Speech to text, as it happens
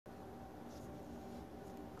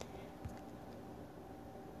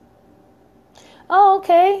Oh,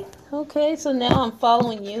 okay. Okay, so now I'm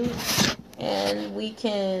following you and we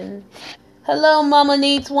can. Hello, Mama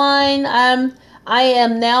Needs Wine. I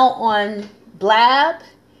am now on Blab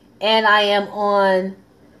and I am on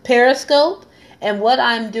Periscope. And what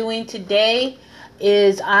I'm doing today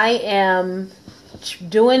is I am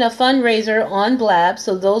doing a fundraiser on Blab.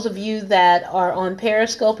 So those of you that are on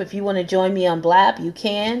Periscope, if you want to join me on Blab, you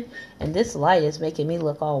can. And this light is making me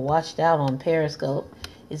look all washed out on Periscope.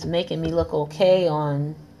 It's making me look okay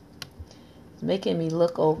on. It's making me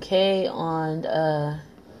look okay on.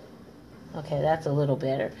 Okay, that's a little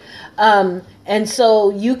better. And so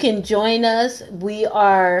you can join us. We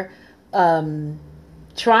are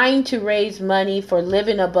trying to raise money for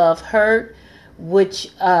Living Above Hurt, which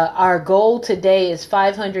our goal today is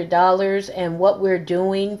 $500. And what we're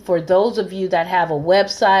doing for those of you that have a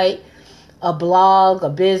website, a blog, a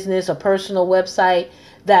business, a personal website,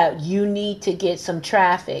 that you need to get some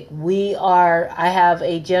traffic. I have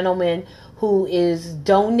a gentleman who is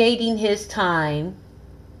donating his time.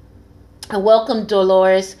 And welcome,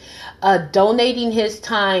 Dolores. Donating his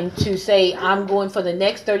time to say, I'm going for the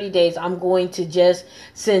next 30 days, I'm going to just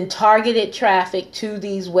send targeted traffic to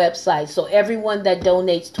these websites. So everyone that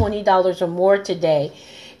donates $20 or more today,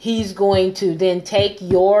 he's going to then take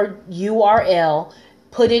your URL,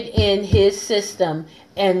 put it in his system,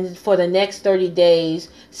 and for the next 30 days,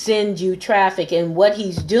 send you traffic. And what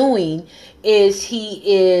he's doing is he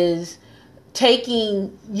is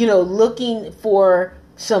taking, looking for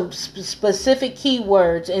some specific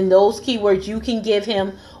keywords, and those keywords you can give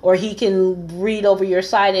him, or he can read over your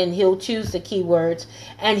site and he'll choose the keywords,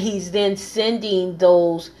 and he's then sending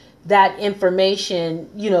that information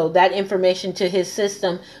to his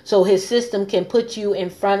system, so his system can put you in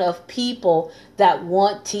front of people that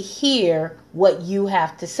want to hear what you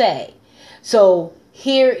have to say. So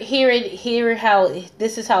this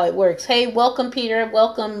is how it works. Hey, welcome Peter,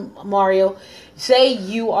 welcome Mario. Say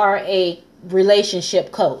you are a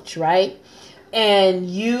relationship coach, right? And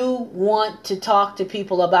you want to talk to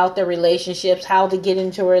people about their relationships, how to get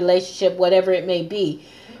into a relationship, whatever it may be.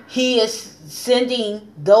 He is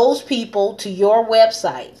sending those people to your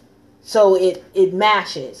website. So it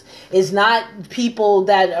matches. It's not people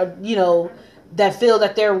that are, that feel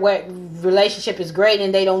that their relationship is great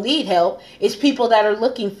and they don't need help. It's people that are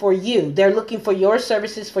looking for you. They're looking for your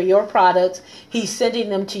services, for your products. He's sending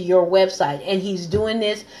them to your website, and he's doing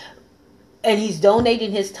this, and he's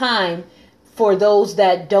donating his time for those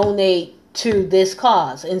that donate to this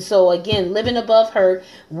cause. And so again, Living Above Hurt,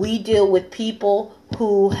 we deal with people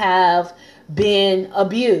who have been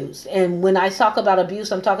abused. And when I talk about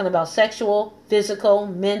abuse, I'm talking about sexual, physical,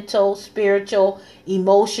 mental, spiritual,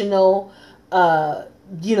 emotional,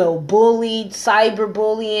 bullied,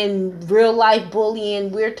 cyberbullying, real life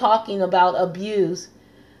bullying. We're talking about abuse.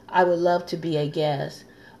 I would love to be a guest.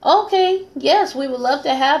 Okay, yes, we would love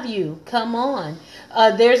to have you. Come on.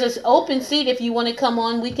 There's an open seat if you want to come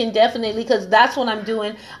on. We can definitely, because that's what I'm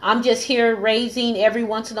doing. I'm just here raising every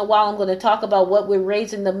once in a while. I'm going to talk about what we're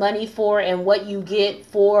raising the money for and what you get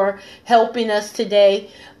for helping us today.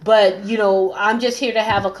 But, I'm just here to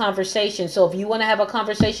have a conversation. So if you want to have a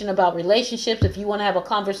conversation about relationships, if you want to have a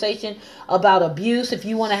conversation about abuse, if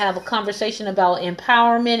you want to have a conversation about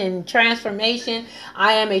empowerment and transformation,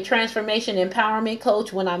 I am a transformation empowerment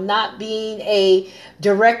coach when I'm not being a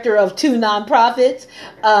director of 2 nonprofits.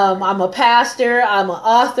 I'm a pastor, I'm an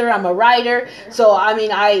author, I'm a writer. So,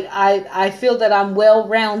 I feel that I'm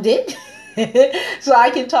well-rounded. So I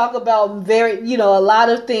can talk about a lot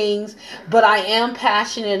of things, but I am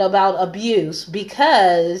passionate about abuse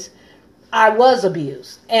because I was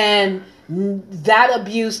abused, and that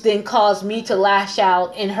abuse then caused me to lash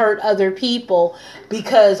out and hurt other people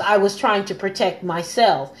because I was trying to protect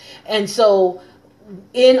myself. And so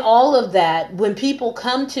in all of that, when people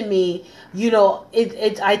come to me,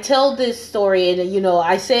 I tell this story, and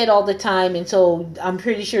I say it all the time, and so I'm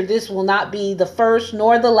pretty sure this will not be the first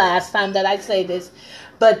nor the last time that I say this.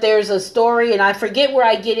 But there's a story, and I forget where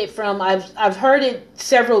I get it from. I've heard it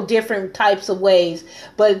several different types of ways,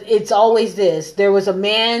 but it's always this. There was a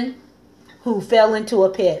man who fell into a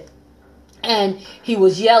pit, and he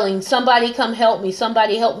was yelling, "Somebody come help me!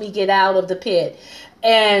 Somebody help me get out of the pit!"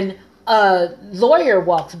 And a lawyer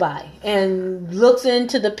walks by and looks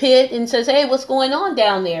into the pit and says, "Hey, what's going on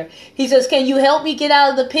down there?" He says, "Can you help me get out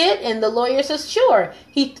of the pit?" And the lawyer says, "Sure."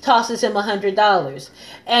 He tosses him $100.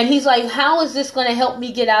 And he's like, "How is this going to help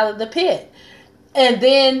me get out of the pit?" And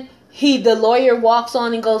then the lawyer walks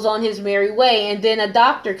on and goes on his merry way, and then a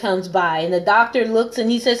doctor comes by, and the doctor looks and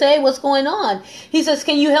he says, hey, what's going on? He says,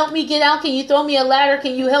 can you help me get out? Can you throw me a ladder?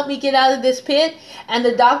 Can you help me get out of this pit? And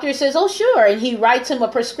the doctor says, oh, sure. And he writes him a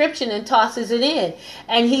prescription and tosses it in.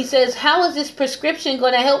 And he says, how is this prescription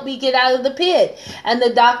going to help me get out of the pit? And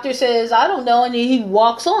the doctor says, I don't know. And he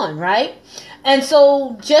walks on, right? And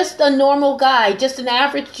so just a normal guy, just an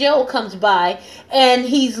average Joe comes by, and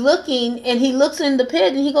he's looking, and he looks in the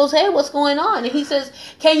pit, and he goes, hey, what's going on? And he says,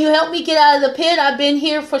 can you help me get out of the pit? I've been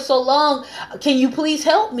here for so long. Can you please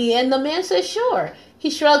help me? And the man says, sure.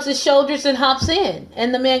 He shrugs his shoulders and hops in.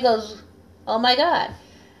 And the man goes, oh my God.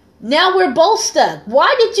 Now we're both stuck.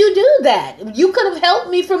 Why did you do that? You could have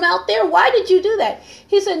helped me from out there. Why did you do that?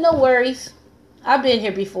 He said, no worries. I've been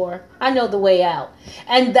here before. I know the way out.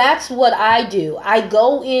 And that's what I do. I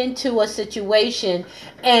go into a situation,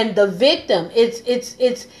 and the victim,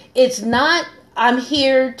 it's not I'm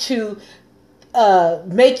here to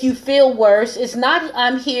make you feel worse. It's not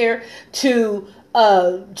I'm here to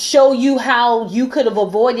show you how you could have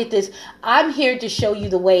avoided this. I'm here to show you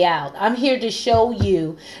the way out. I'm here to show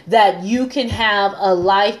you that you can have a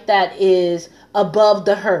life that is above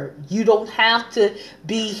the hurt. You don't have to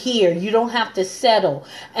be here. You don't have to settle.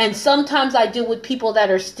 And sometimes I deal with people that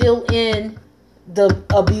are still in the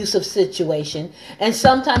abusive situation. And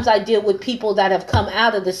sometimes I deal with people that have come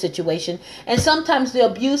out of the situation. And sometimes the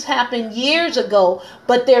abuse happened years ago,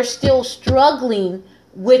 but they're still struggling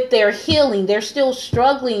with their healing. They're still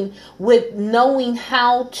struggling with knowing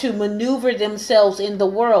how to maneuver themselves in the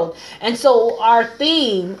world. And so our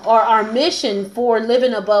theme or our mission for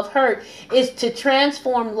Living Above Hurt is to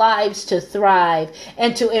transform lives to thrive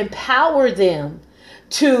and to empower them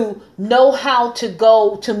to know how to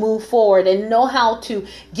go to move forward and know how to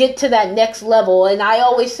get to that next level. And I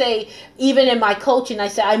always say, even in my coaching, I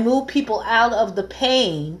say I move people out of the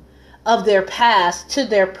pain of their past to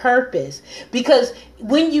their purpose. Because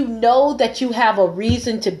when you know that you have a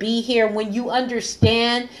reason to be here, when you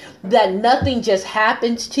understand that nothing just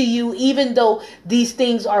happens to you, even though these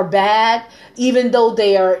things are bad, even though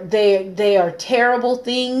they are terrible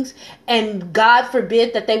things, and God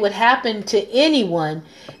forbid that they would happen to anyone,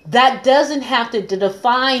 that doesn't have to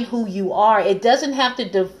define who you are. It doesn't have to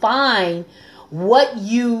define what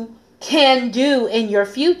you can do in your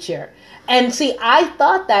future. And see, I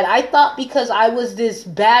thought because I was this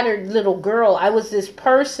battered little girl, I was this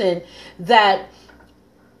person that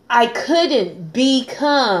I couldn't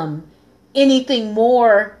become anything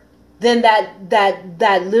more than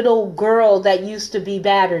that little girl that used to be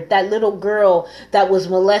battered, that little girl that was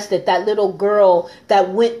molested, that little girl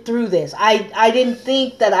that went through this. I didn't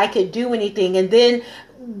think that I could do anything. And then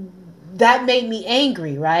that made me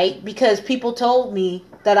angry, right? Because people told me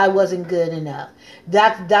that I wasn't good enough.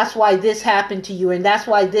 That's why this happened to you, and that's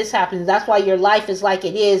why this happened. That's why your life is like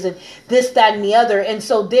it is, and this, that, and the other. And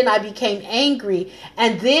so then I became angry,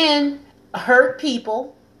 and then hurt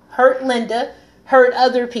people, hurt Linda, hurt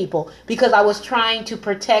other people, because I was trying to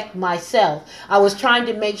protect myself. I was trying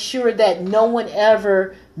to make sure that no one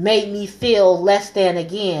ever made me feel less than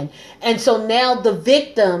again. And so now the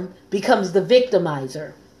victim becomes the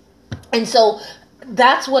victimizer. And so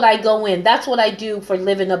that's what I go in. That's what I do for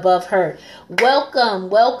Living Above Hurt. Welcome,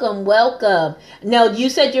 welcome, welcome. Now, you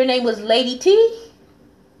said your name was Lady T?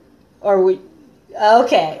 Or we?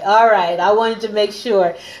 Okay, all right. I wanted to make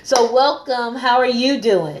sure. So welcome. How are you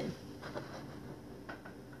doing?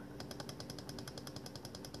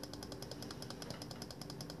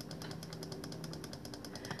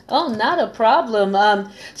 Oh, not a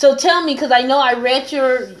problem. So tell me, because I know I read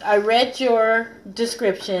your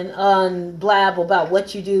description on Blab about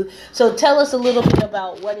what you do. So tell us a little bit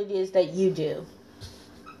about what it is that you do.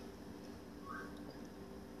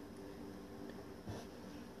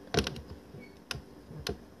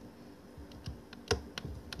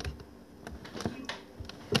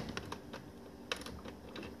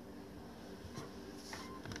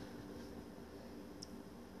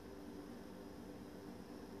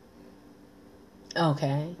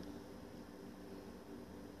 Okay.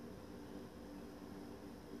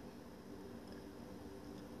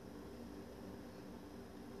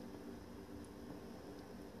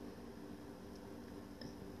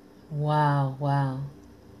 Wow, wow.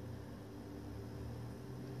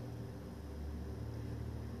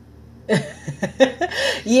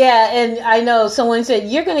 Yeah, and I know someone said,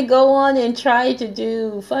 you're going to go on and try to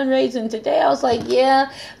do fundraising today. I was like,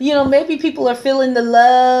 yeah, maybe people are feeling the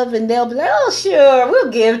love and they'll be like, oh, sure,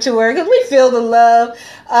 we'll give to her because we feel the love,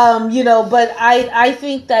 but I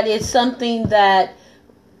think that it's something that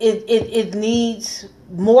it needs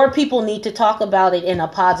more people need to talk about it in a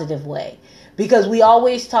positive way, because we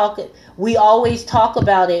always talk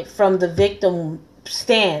about it from the victim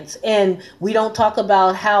stance, and we don't talk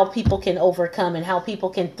about how people can overcome and how people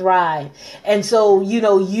can thrive. And so,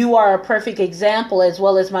 you are a perfect example, as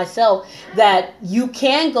well as myself, that you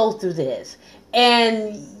can go through this,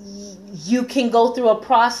 and you can go through a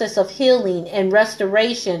process of healing and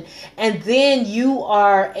restoration, and then you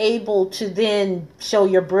are able to then show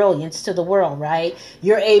your brilliance to the world, right?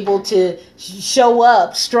 You're able to show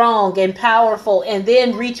up strong and powerful, and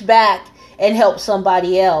then reach back and help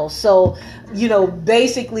somebody else. So,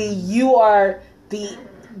 basically you are the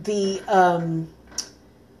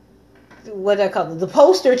what I call it, the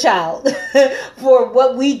poster child for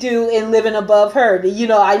what we do in Living Above Hurt.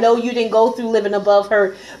 I know you didn't go through Living Above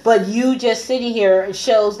Hurt, but you just sitting here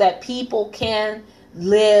shows that people can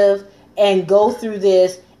live and go through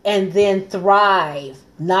this and then thrive,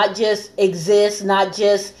 not just exist, not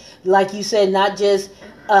just, like you said, not just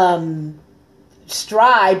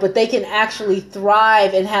strive, but they can actually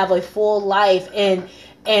thrive and have a full life and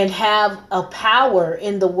have a power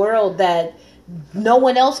in the world that no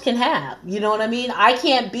one else can have. You know what I mean? I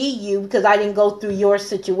can't be you because I didn't go through your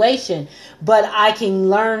situation, but I can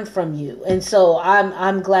learn from you. And so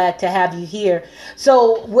I'm glad to have you here.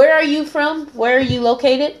 So where are you from? Where are you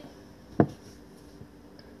located?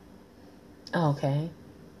 Okay.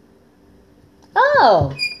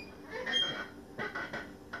 Oh,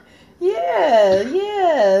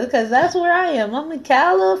 yeah, because that's where I am. I'm in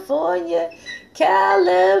California,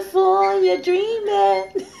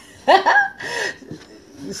 dreaming.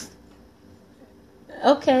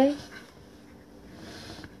 Okay.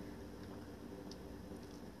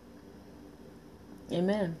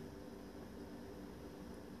 Amen.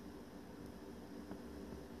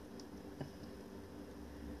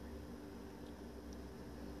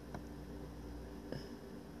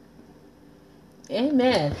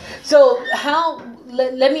 Amen. So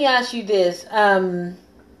let me ask you this.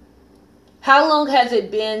 How long has it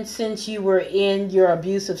been since you were in your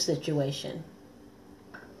abusive situation?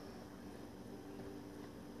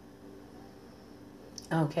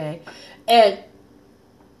 Okay. And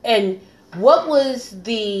and what was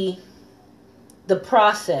the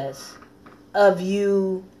process of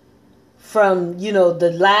you from,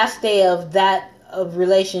 the last day of that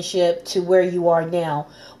relationship to where you are now?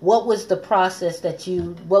 What was the process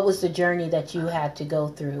what was the journey that you had to go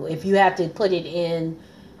through? If you had to put it in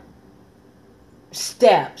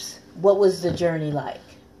steps, what was the journey like?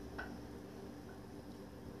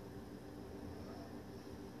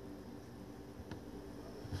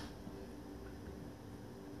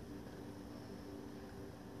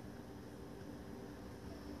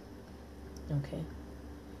 Okay.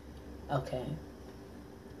 Okay.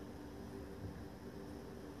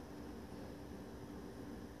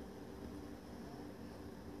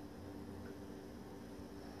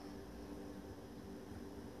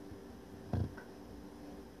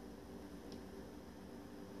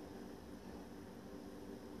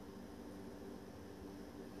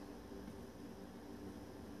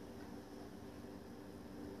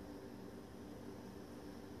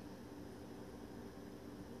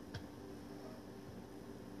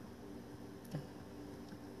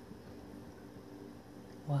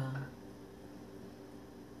 Wow.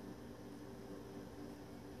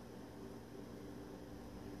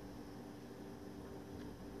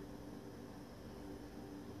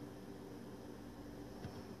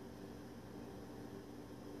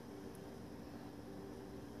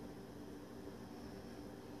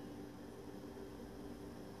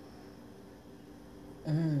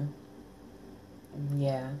 Mm.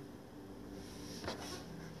 Yeah.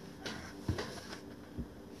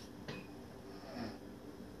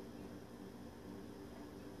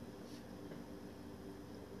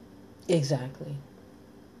 Exactly.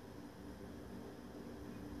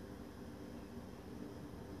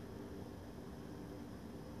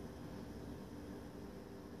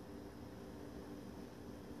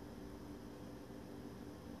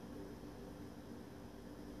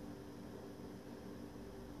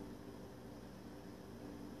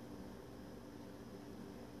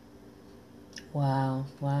 Wow.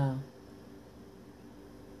 Wow.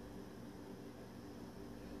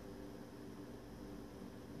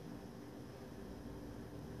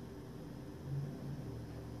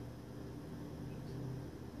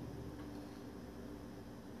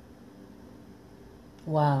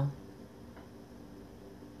 Wow.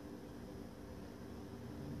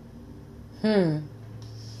 Hmm.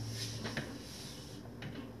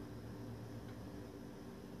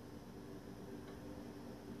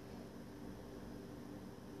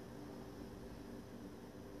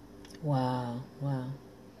 Wow. Wow.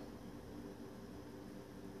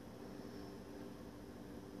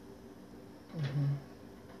 Mhm.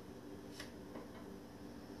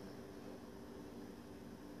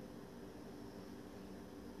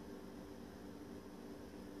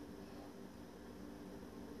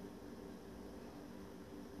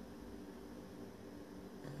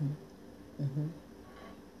 Mhm. Mhm.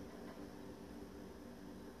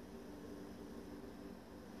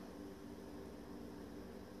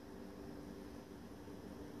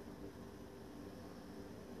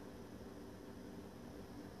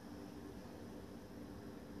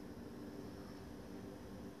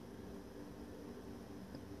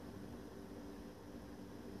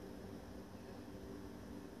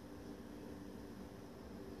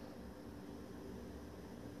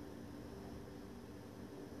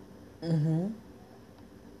 Mhm.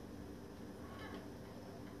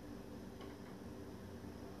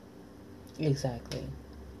 Exactly.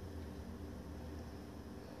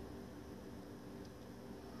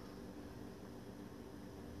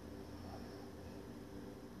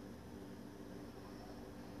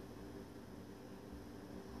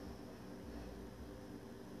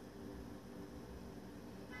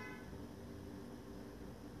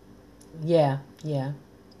 Yeah. Yeah.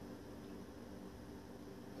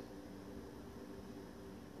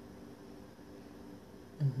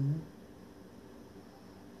 Mhm.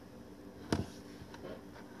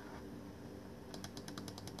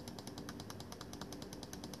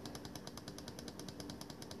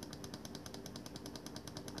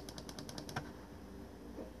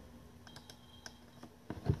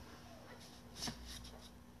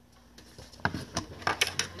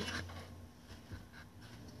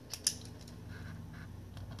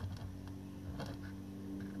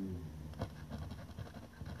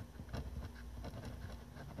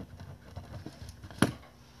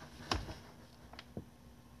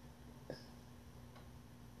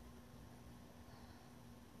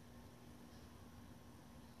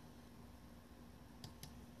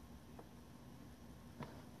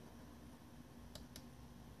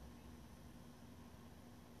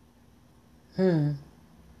 Hmm.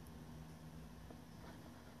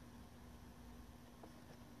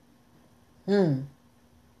 Hmm.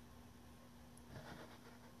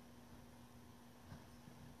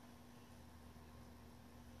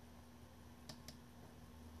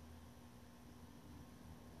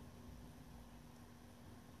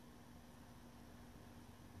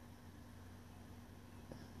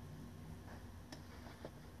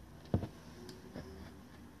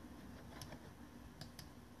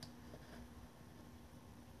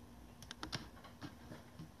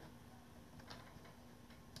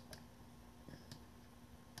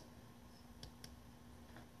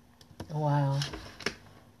 Wow.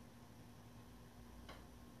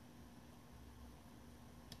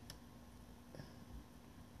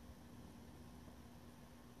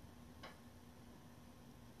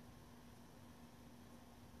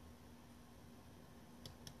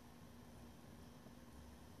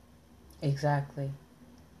 Exactly.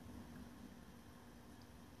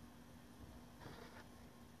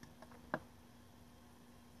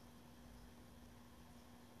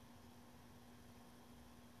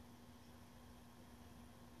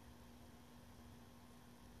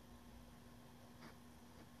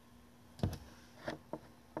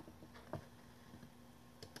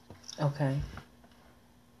 Okay.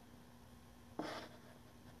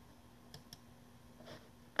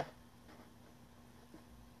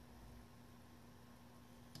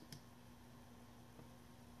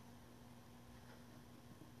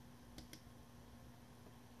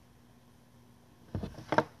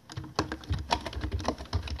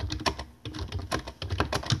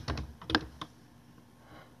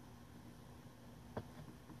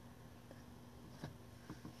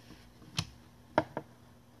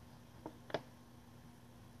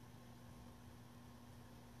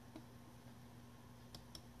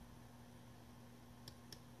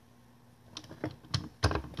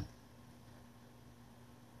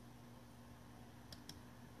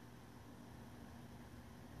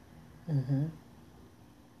 Mhm.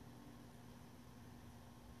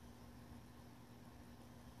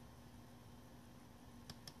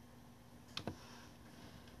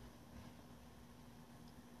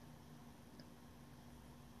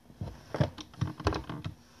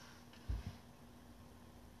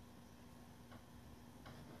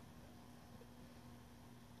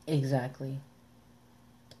 Exactly.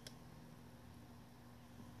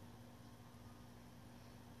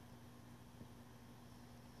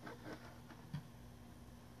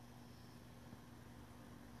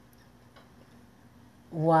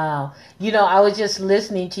 Wow. I was just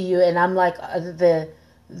listening to you, and I'm like, the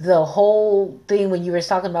the whole thing when you were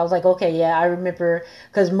talking about, I was like, okay, yeah, I remember,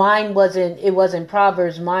 because it wasn't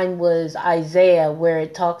Proverbs, mine was Isaiah, where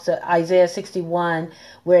it talks, Isaiah 61,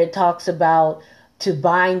 where it talks about to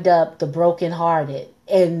bind up the brokenhearted.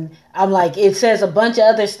 And I'm like, it says a bunch of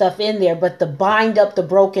other stuff in there, but to bind up the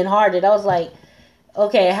brokenhearted, I was like,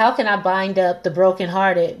 okay, how can I bind up the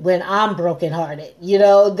brokenhearted when I'm brokenhearted? You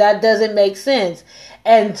know, that doesn't make sense.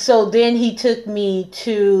 And so then he took me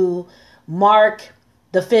to Mark,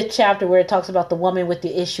 the 5th chapter, where it talks about the woman with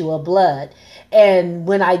the issue of blood. And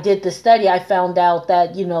when I did the study, I found out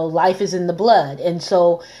that, you know, life is in the blood. And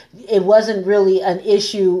so it wasn't really an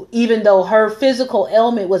issue, even though her physical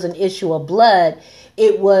ailment was an issue of blood,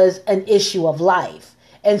 it was an issue of life.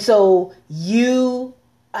 And so you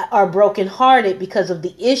are brokenhearted because of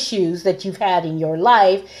the issues that you've had in your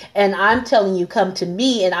life, and I'm telling you, come to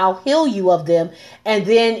me and I'll heal you of them. And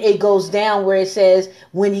then it goes down where it says,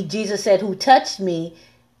 when Jesus said, who touched me,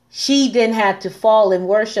 she then had to fall and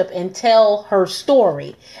worship and tell her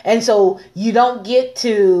story. And so you don't get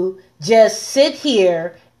to just sit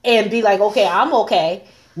here and be like, okay, I'm okay,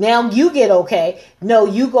 now you get okay. No,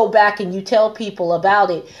 you go back and you tell people about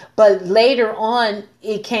it. But later on,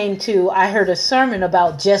 it came to, I heard a sermon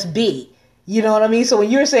about just be. You know what I mean? So when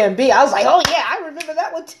you were saying be, I was like, oh yeah, I remember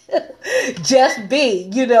that one too. Just be,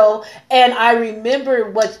 you know. And I remember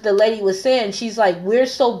what the lady was saying. She's like, we're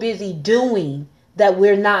so busy doing that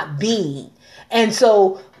we're not being. And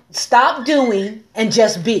so stop doing and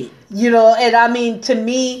just be, you know. And I mean, to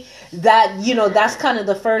me, that, you know, that's kind of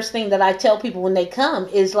the first thing that I tell people when they come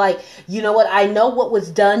is like, you know what, I know what was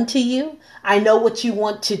done to you. I know what you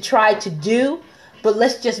want to try to do, but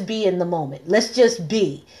let's just be in the moment. Let's just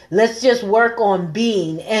be. Let's just work on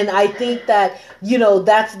being. And I think that, you know,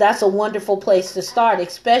 that's a wonderful place to start,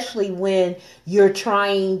 especially when you're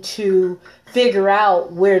trying to figure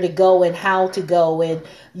out where to go and how to go, and,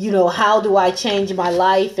 you know, how do I change my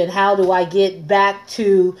life and how do I get back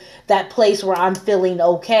to that place where I'm feeling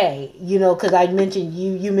okay, you know, because I mentioned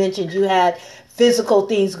you mentioned you had physical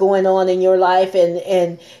things going on in your life,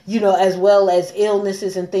 and you know, as well as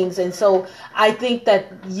illnesses and things. And so I think that,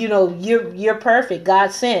 you know, you're perfect,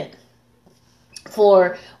 God sent,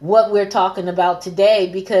 for what we're talking about today,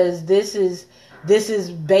 because this is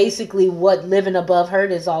basically what living above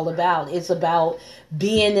hurt is all about. It's about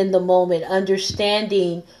being in the moment,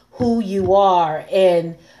 understanding who you are.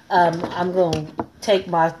 And I'm going to take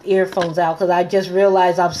my earphones out because I just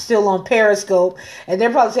realized I'm still on Periscope, and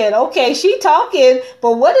they're probably saying, okay, she talking,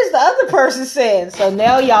 but what is the other person saying? So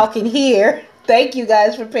now y'all can hear. Thank you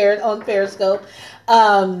guys for on Periscope.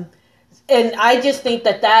 And I just think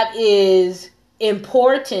that is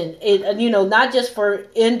important, you know, not just for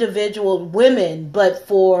individual women, but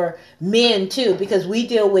for men too, because we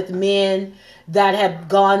deal with men that have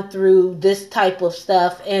gone through this type of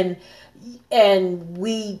stuff, and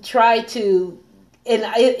we try to, and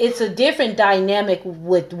it's a different dynamic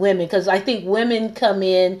with women, because I think women come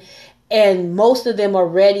in and most of them are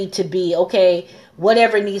ready to be, okay,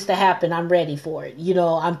 whatever needs to happen, I'm ready for it. You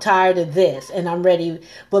know, I'm tired of this and I'm ready.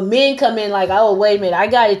 But men come in like, oh, wait a minute, I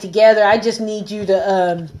got it together. I just need you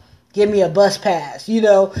to give me a bus pass, you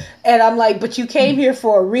know. And I'm like, but you came here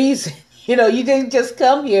for a reason. You know, you didn't just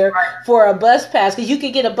come here for a bus pass, because you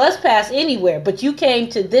could get a bus pass anywhere, but you came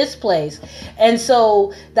to this place. And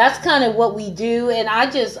so that's kind of what we do. And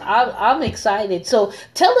I'm excited. So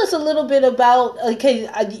tell us a little bit about, okay,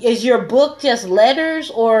 is your book just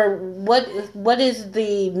letters, or what is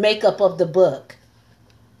the makeup of the book?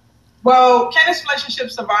 Well, Can This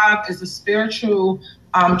Relationship Survive is a spiritual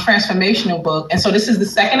transformational book. And so this is the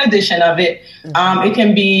second edition of it. It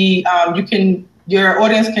can be, your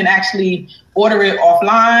audience can actually order it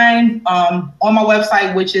offline on my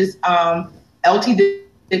website, which is LT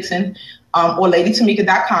Dixon or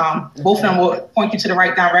LadyTamika.com. Both of them will point you to the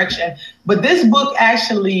right direction. But this book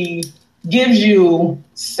actually gives you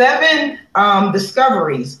 7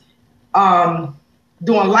 discoveries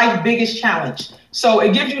doing life's biggest challenge. So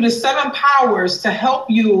it gives you the 7 powers to help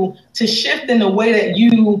you to shift in the way that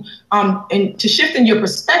you, and to shift in your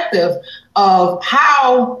perspective of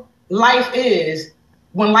how life is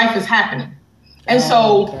when life is happening. And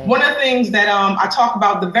so one of the things that I talk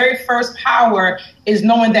about, the very first power is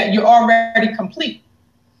knowing that you're already complete.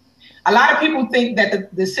 A lot of people think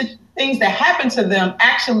that the things that happen to them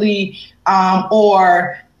actually,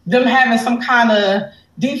 or them having some kind of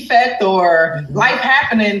defect or life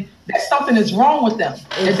happening, that something is wrong with them.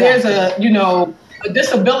 That there's a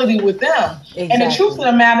disability with them. And the truth of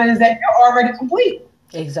the matter is that you're already complete.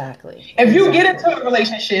 Exactly. If you get into a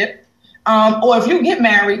relationship, or if you get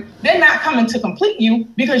married, they're not coming to complete you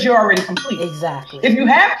because you're already complete. Exactly. If you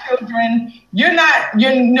have children,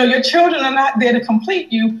 your children are not there to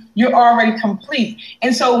complete you. You're already complete.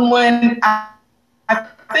 And so when I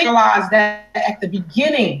realized that at the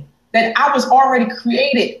beginning that I was already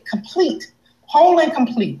created complete, whole and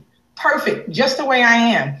complete, perfect, just the way I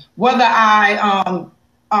am, whether I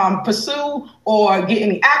pursue or get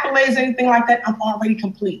any accolades, anything like that, I'm already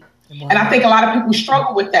complete. Wow. And I think a lot of people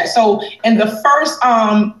struggle with that. So in the first,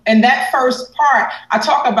 in that first part, I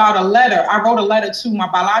talk about a letter. I wrote a letter to my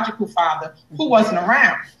biological father who wasn't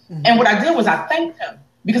around. Mm-hmm. And what I did was I thanked him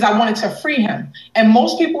because I wanted to free him. And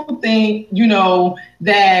most people think,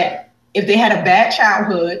 that if they had a bad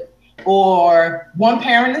childhood or one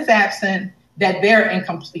parent is absent, that they're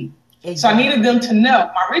incomplete. Exactly. So I needed them to know,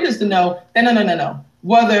 my readers to know that no.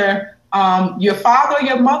 Whether your father or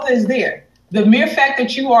your mother is there, the mere fact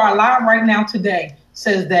that you are alive right now today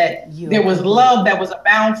says that there was love that was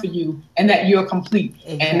abound for you and that you're complete.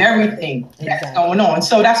 Exactly. And everything that's going on.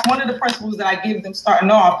 So that's one of the principles that I give them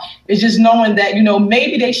starting off, is just knowing that,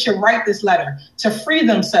 maybe they should write this letter to free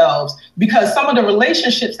themselves, because some of the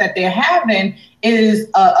relationships that they're having is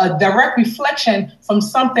a direct reflection from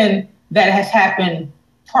something that has happened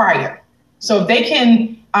prior. So if they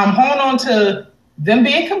can hold on to them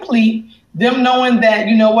being complete, them knowing that,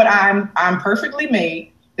 I'm perfectly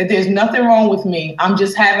made, that there's nothing wrong with me. I'm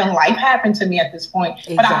just having life happen to me at this point,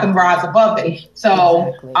 but I can rise above it.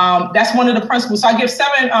 So that's one of the principles. So I give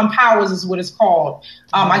 7 powers is what it's called.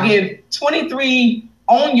 I give 23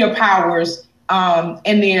 own your powers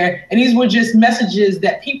in there. And these were just messages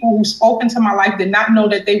that people who spoke into my life did not know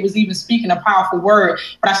that they was even speaking a powerful word.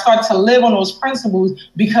 But I started to live on those principles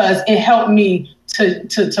because it helped me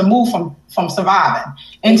to move from surviving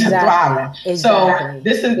into thriving. Exactly. So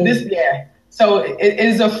So it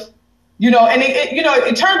is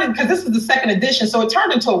it turned, because this is the second edition, so it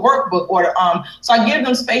turned into a workbook. So I give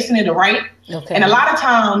them space in there to write. Okay. And a lot of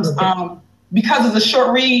times, because it's a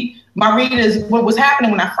short read, my readers, what was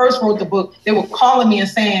happening when I first wrote the book, they were calling me and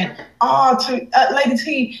saying, Lady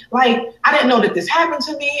T, I didn't know that this happened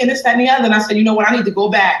to me and this, that, and the other. And I said, I need to go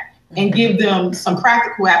back and give them some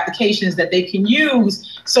practical applications that they can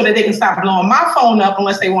use so that they can stop blowing my phone up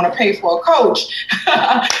unless they want to pay for a coach,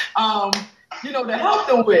 to help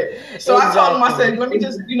them with. So I told them, I said, let me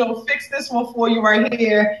just, fix this one for you right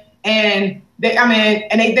here. And they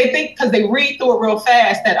think, because they read through it real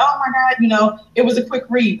fast, that, oh my God, it was a quick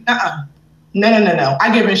read. No.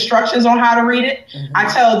 I give instructions on how to read it. Mm-hmm. I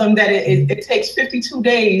tell them that it takes 52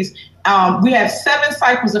 days. We have 7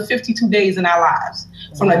 cycles of 52 days in our lives,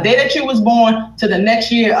 from the day that you was born to the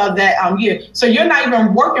next year of that year. So you're not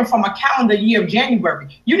even working from a calendar year of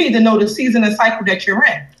January. You need to know the season and cycle that you're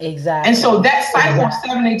in. Exactly. And so that cycle of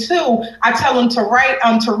 72, I tell them to write,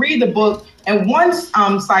 to read the book in one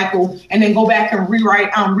cycle, and then go back and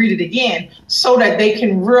read it again, so that they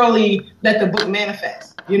can really let the book manifest.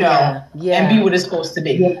 And be what it's supposed to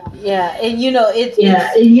be. Yeah, and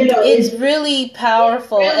it's really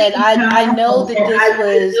powerful. And I know that this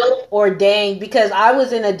was ordained, because I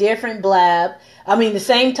was in a different blab. I mean, the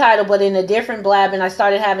same title, but in a different blab, and I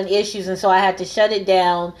started having issues, and so I had to shut it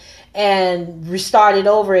down and restart it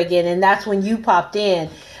over again. And that's when you popped in.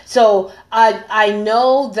 So I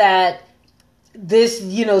know that this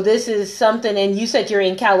is something, and you said you're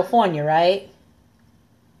in California, right?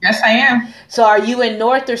 Yes, I am. So are you in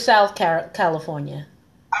North or South California?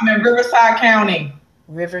 I'm in Riverside County.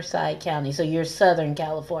 Riverside County. So you're Southern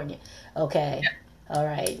California. Okay. Yep. All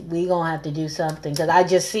right. We're going to have to do something, because I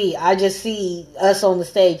just see us on the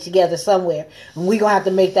stage together somewhere, and we're going to have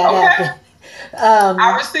to make that happen.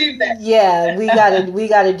 I received that. Yeah, we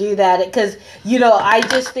gotta do that, because I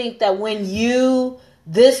just think that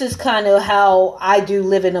this is kind of how I do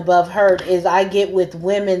Living Above Hurt, is I get with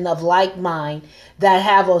women of like mind that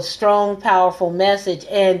have a strong, powerful message.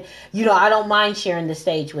 And, I don't mind sharing the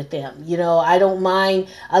stage with them. I don't mind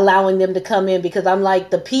allowing them to come in, because I'm like,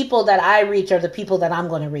 the people that I reach are the people that I'm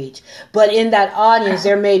going to reach. But in that audience,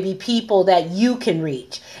 there may be people that you can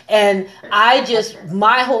reach. And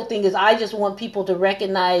my whole thing is, I just want people to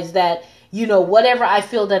recognize that, whatever I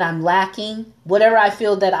feel that I'm lacking, whatever I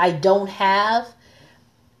feel that I don't have,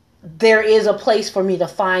 there is a place for me to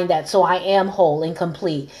find that, so I am whole and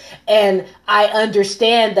complete. And I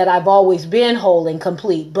understand that I've always been whole and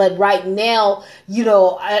complete, but right now,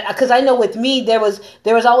 because I know with me, there was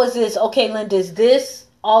always this, okay, Linda, is this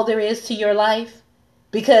all there is to your life?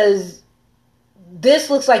 Because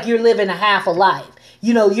this looks like you're living a half a life.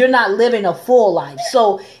 you're not living a full life.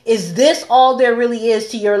 So is this all there really is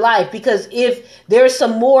to your life? Because if there's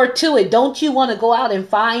some more to it, don't you want to go out and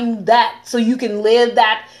find that so you can live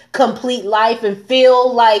that complete life and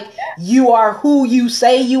feel like you are who you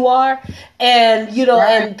say you are? And,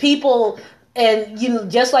 and people, and,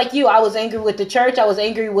 just like you, I was angry with the church. I was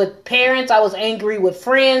angry with parents. I was angry with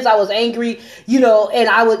friends. I was angry,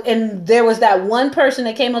 and there was that one person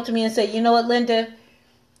that came up to me and said, you know what, Linda?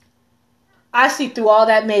 I see through all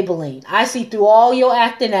that Maybelline. I see through all your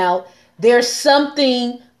acting out. There's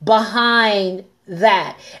something behind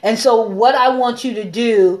that. And so what I want you to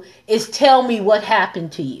do is tell me what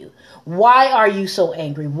happened to you. Why are you so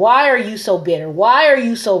angry? Why are you so bitter? Why are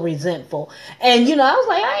you so resentful? And, I was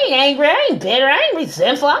like, I ain't angry. I ain't bitter. I ain't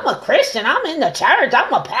resentful. I'm a Christian. I'm in the church.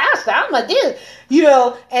 I'm a pastor. I'm a this,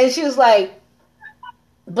 And she was like,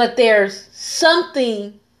 but there's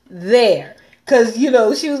something there. Because,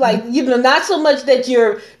 she was like, not so much that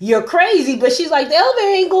you're crazy, but she's like, the elevator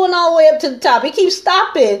ain't going all the way up to the top. It keeps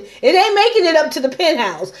stopping. It ain't making it up to the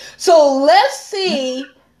penthouse. So let's see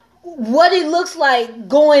what it looks like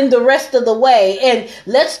going the rest of the way. And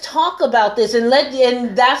let's talk about this. And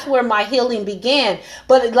that's where my healing began.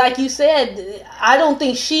 But like you said, I don't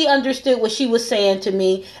think she understood what she was saying to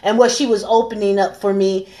me and what she was opening up for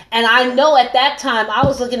me. And I know at that time I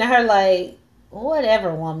was looking at her like,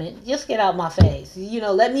 whatever, woman, just get out my face.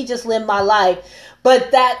 Let me just live my life.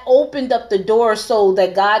 But that opened up the door so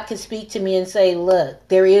that God could speak to me and say, look,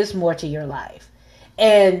 there is more to your life.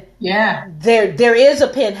 And there is a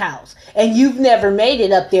penthouse and you've never made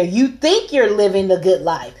it up there. You think you're living the good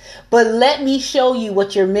life, but let me show you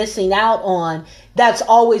what you're missing out on. That's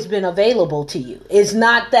always been available to you. It's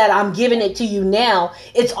not that I'm giving it to you now.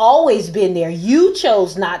 It's always been there. You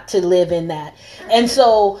chose not to live in that. And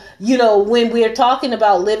so, when we're talking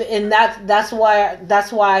about living, and that's why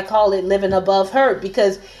I call it living above hurt,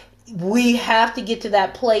 because we have to get to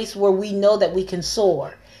that place where we know that we can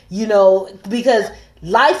soar, because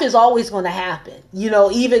life is always going to happen.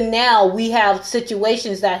 Even now we have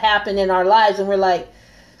situations that happen in our lives and we're like,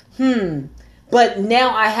 but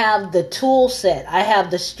now I have the tool set. I have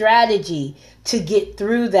the strategy to get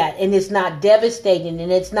through that. And it's not devastating and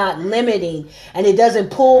it's not limiting. And it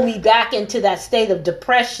doesn't pull me back into that state of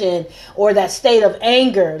depression or that state of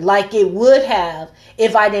anger like it would have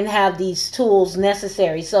if I didn't have these tools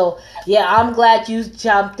necessary. So, yeah, I'm glad you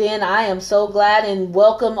jumped in. I am so glad, and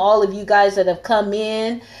welcome all of you guys that have come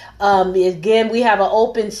in. Again, we have an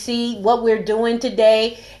open seat. What we're doing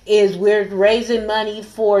today is we're raising money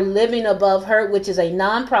for Living Above Hurt, which is a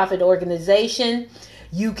nonprofit organization.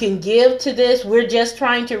 You can give to this. We're just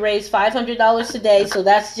trying to raise $500 today. So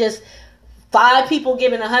that's just 5 people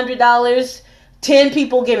giving $100, 10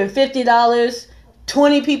 people giving $50,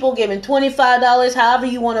 20 people giving $25, however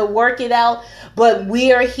you want to work it out. But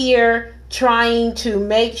we are here trying to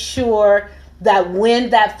make sure that when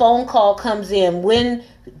that phone call comes in, when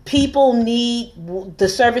people need the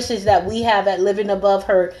services that we have at Living Above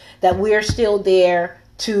Hurt, that we're still there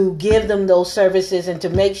to give them those services and to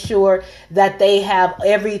make sure that they have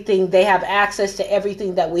everything, they have access to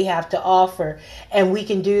everything that we have to offer. And we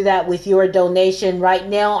can do that with your donation. Right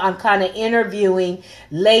now, I'm kind of interviewing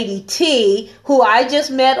Lady T, who I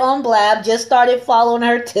just met on Blab, just started following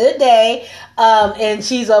her today. And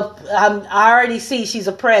I already see she's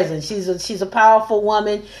a presence. She's a powerful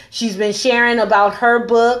woman. She's been sharing about her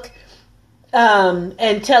book,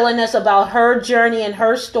 and telling us about her journey and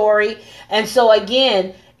her story. And so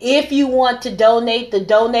again, if you want to donate, the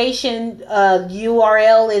donation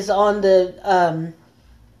URL is on the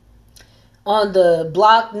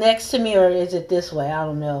block next to me, or is it this way? I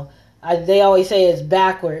don't know. They always say it's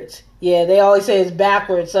backwards. Yeah, they always say it's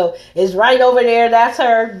backwards. So it's right over there. That's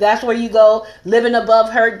her. That's where you go.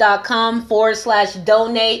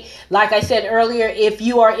 livingabovehurt.com/donate. Like I said earlier, if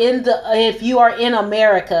you are in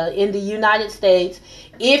America, in the United States,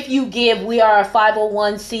 if you give, we are a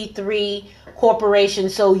 501c3 corporation,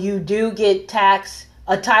 so you do get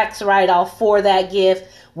a tax write-off for that gift.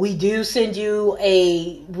 We do send you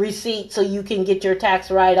a receipt so you can get your tax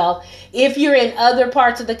write-off. If you're in other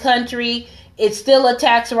parts of the country, it's still a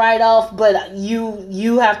tax write-off, but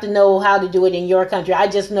you have to know how to do it in your country. I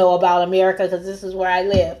just know about America because this is where I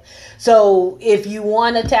live. So if you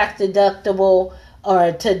want a tax deductible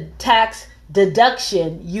or tax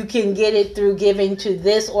deduction, you can get it through giving to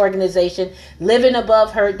this organization,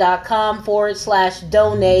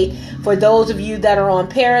 livingabovehurt.com/donate. For those of you that are on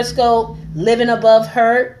Periscope,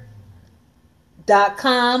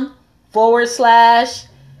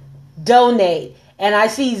 livingabovehurt.com/donate. And I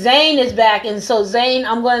see Zane is back, and so Zane,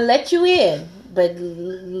 I'm going to let you in, but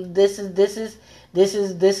this is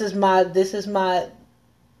my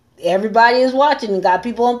everybody is watching. And got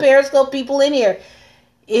people on Periscope, people in here.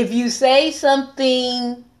 If you say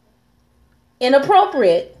something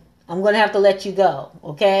inappropriate, I'm going to have to let you go,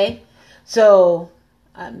 okay? So,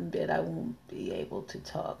 I bet I won't be able to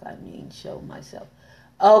talk. I mean, show myself.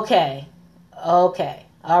 Okay. All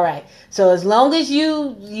right. So, as long as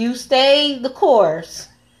you stay the course,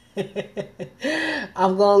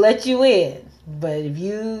 I'm going to let you in. But if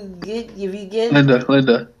you get...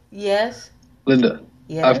 Linda. Yes? Linda.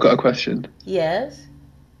 Yes? I've got a question. Yes?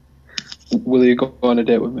 Will you go on a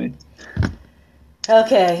date with me?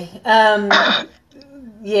 Okay.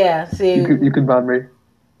 Yeah, see... You can ban me.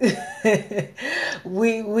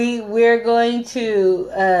 we're going to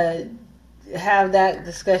have that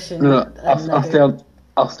discussion. No,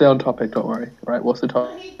 I'll stay on topic. Don't worry. All right, what's the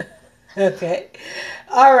topic? Okay.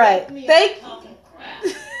 All right.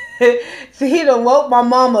 See, he done woke my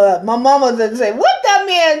mama up. My mama done say, "What that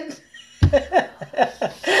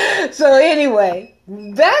man?" So anyway,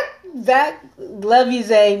 back. Love you,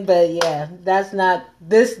 Zane, but yeah, that's not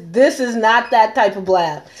this. This is not that type of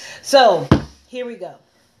blab. So here we go.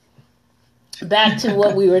 Back to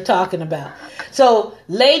what we were talking about. So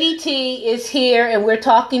Lady T is here, and we're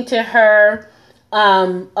talking to her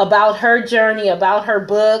about her journey, about her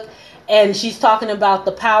book, and she's talking about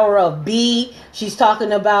the power of B. She's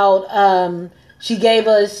talking about she gives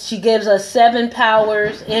us 7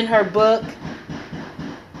 powers in her book.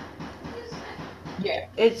 Yeah.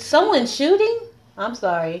 It's someone shooting? I'm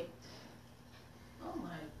sorry. Oh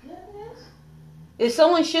my goodness. Is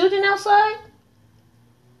someone shooting outside?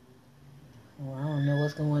 Well, I don't know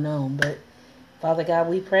what's going on, but Father God,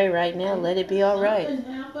 we pray right now. Let it be all right.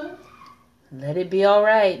 Let it be all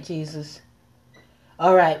right, Jesus.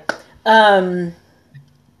 All right.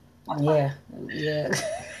 Yeah.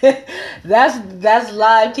 That's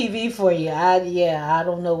live TV for you. I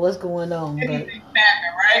don't know what's going on, but Anything can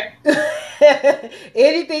happen, right?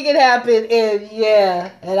 anything can happen,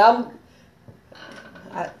 and I'm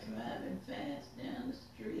Driving fast down the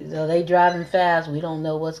street. so they driving fast. We don't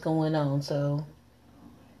know what's going on, so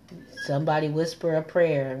somebody whisper a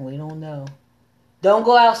prayer, and we don't know. Don't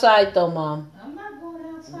go outside though, Mom. I'm not going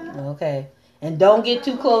outside. Okay, and don't get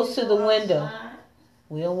too close to the window.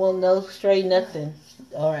 We don't want no stray nothing.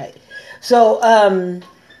 All right. So,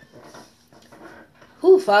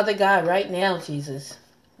 Father God, right now, Jesus,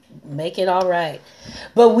 make it all right.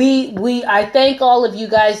 But I thank all of you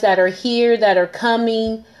guys that are here, that are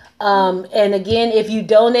coming. And again, if you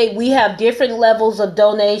donate, we have different levels of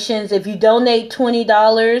donations. If you donate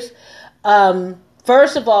 $20,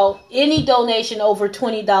 first of all, any donation over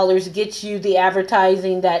 $20 gets you the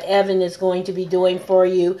advertising that Evan is going to be doing for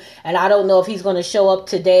you. And I don't know if he's going to show up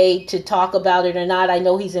today to talk about it or not. I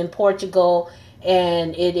know he's in Portugal,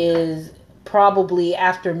 and it is probably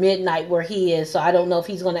after midnight where he is. So I don't know if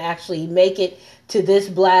he's going to actually make it to this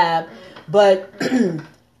blab. But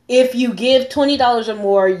if you give $20 or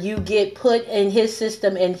more, you get put in his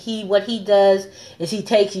system. And what he does is he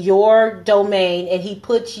takes your domain and he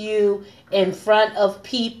puts you in front of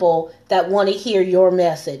people that want to hear your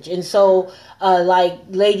message. And so, like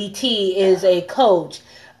Lady T is a coach.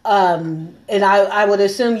 And I would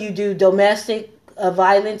assume you do domestic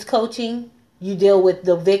violence coaching. You deal with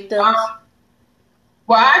the victims.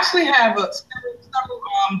 Well, I actually have several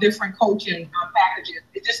different coaching packages.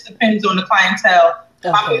 It just depends on the clientele.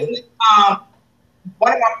 Okay.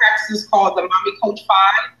 One of my practices is called the Mommy Coach 5.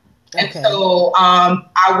 And Okay. so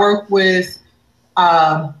I work with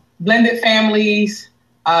blended families,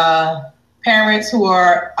 parents who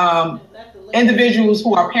are individuals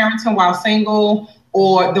who are parenting while single,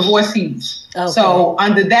 or divorcees. Okay. So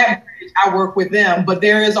under that bridge, I work with them. But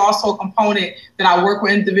there is also a component that I work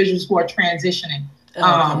with individuals who are transitioning,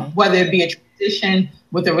 whether it be a transition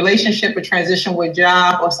with a relationship, a transition with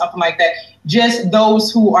job, or something like that. Just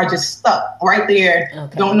those who are just stuck right there,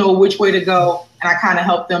 don't know which way to go. And I kind of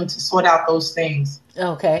help them to sort out those things.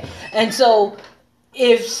 Okay. And so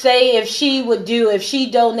if she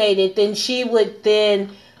donated, then she would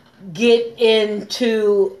then get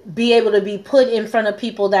into be able to be put in front of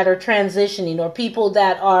people that are transitioning, or people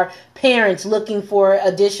that are parents looking for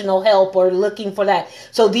additional help or looking for that.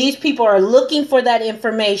 So these people are looking for that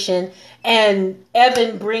information, and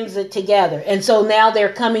Evan brings it together. And so now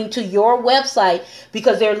they're coming to your website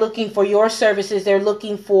because they're looking for your services. They're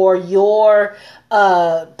looking for your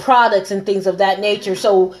products and things of that nature.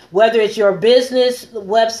 So whether it's your business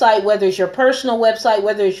website, whether it's your personal website,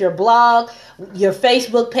 whether it's your blog, your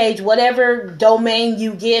Facebook page, whatever domain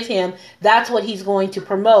you give him, that's what he's going to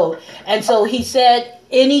promote. And so he said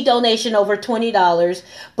any donation over $20,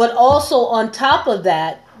 but also on top of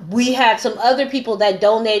that, we had some other people that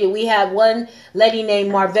donated. We had one lady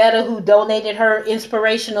named Marvetta who donated her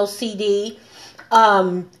inspirational CD.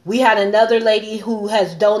 We had another lady who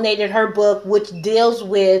has donated her book, which deals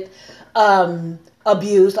with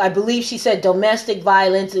abuse. I believe she said domestic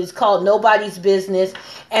violence. It's called Nobody's Business,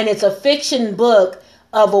 and it's a fiction book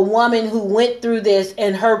of a woman who went through this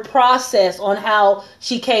and her process on how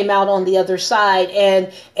she came out on the other side.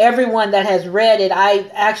 And everyone that has read it, I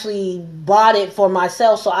actually bought it for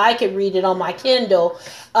myself so I could read it on my Kindle.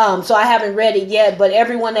 So I haven't read it yet, but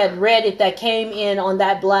everyone that read it that came in on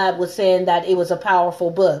that blab was saying that it was a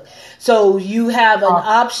powerful book. So you have an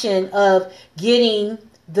option of getting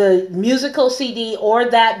the musical CD or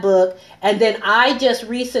that book. And then I just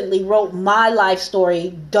recently wrote my life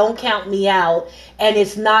story, Don't Count Me Out, and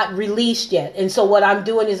it's not released yet. And so what I'm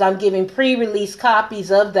doing is I'm giving pre-release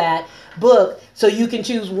copies of that book, so you can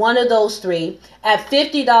choose one of those three. At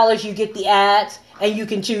 $50, you get the ads, and you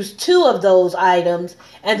can choose two of those items.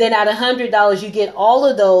 And then at $100, you get all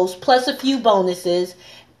of those, plus a few bonuses,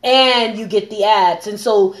 and you get the ads. And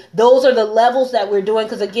so those are the levels that we're doing,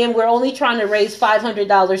 because again, we're only trying to raise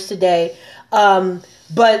 $500 today.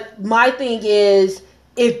 But my thing is,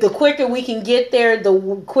 if the quicker we can get there,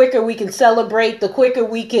 the quicker we can celebrate, the quicker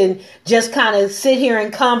we can just kind of sit here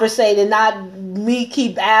and conversate and not me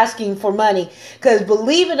keep asking for money. Because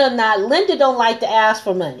believe it or not, Linda don't like to ask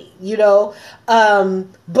for money, you know.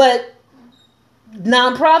 But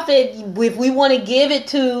nonprofit, if we want to give it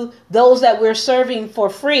to those that we're serving for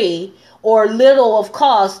free or little of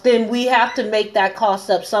cost, then we have to make that cost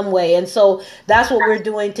up some way. And so that's what we're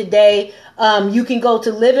doing today. You can go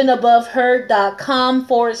to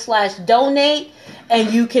livingabovehurt.com/donate,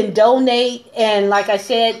 and you can donate. And like I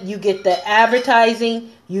said, you get the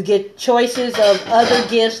advertising, you get choices of other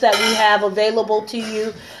gifts that we have available to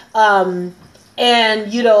you.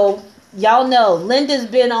 And you know, y'all know Linda's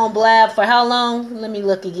been on Blab for how long? Let me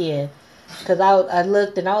look again. Because I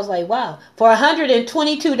looked and I was like, wow. For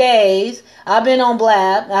 122 days, I've been on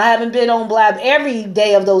Blab. I haven't been on Blab every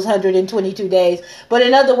day of those 122 days. But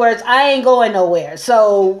in other words, I ain't going nowhere.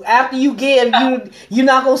 So after you give, you're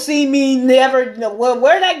not going to see me never. Well,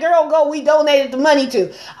 where that girl go, we donated the money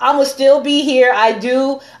to. I'm going to still be here. I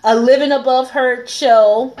do a Living Above Hurt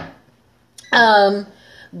show.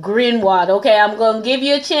 Greenwatt. Okay, I'm going to give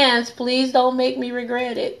you a chance. Please don't make me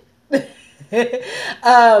regret it.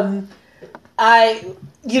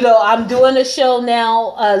 I'm doing a show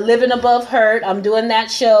now, Living Above Hurt. I'm doing that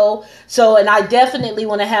show. So, and I definitely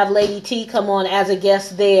want to have Lady T come on as a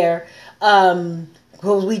guest there.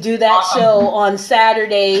 Because we do that show on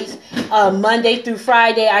Saturdays, Monday through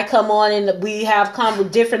Friday. I come on and we have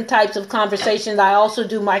different types of conversations. I also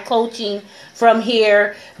do my coaching from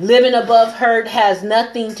here. Living Above Hurt has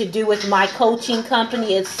nothing to do with my coaching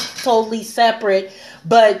company. It's totally separate.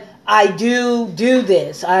 But I do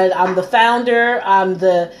this. I'm the founder. I'm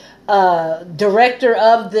the director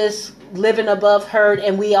of this Living Above Hurt,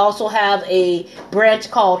 and we also have a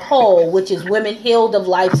branch called Whole, which is Women Healed of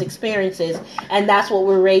Life's Experiences, and that's what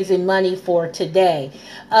we're raising money for today.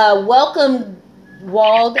 Welcome,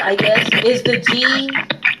 Wald. I guess is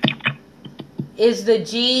the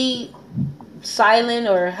G silent,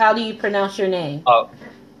 or how do you pronounce your name?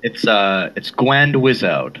 It's Gwen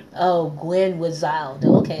Wizoud. Oh, Gwen Wizoud.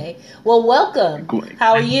 Okay. Well, welcome.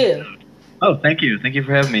 How are you? Oh, thank you. Thank you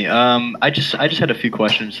for having me. I just had a few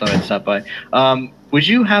questions, so I'd stop by. Would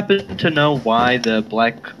you happen to know why the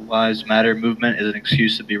Black Lives Matter movement is an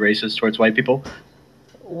excuse to be racist towards white people?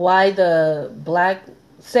 Why the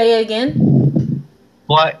say it again?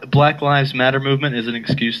 Black Lives Matter movement is an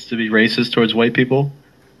excuse to be racist towards white people?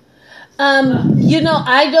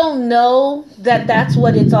 I don't know that that's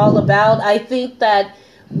what it's all about. I think that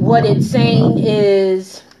what it's saying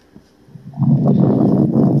is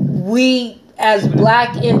we, as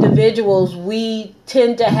black individuals, we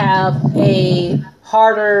tend to have a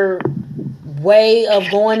harder way of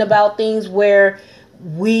going about things where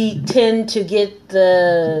we tend to get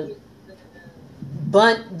the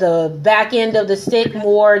back end of the stick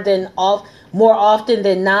more often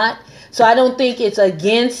than not. So I don't think it's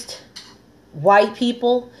against white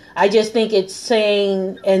people. I just think it's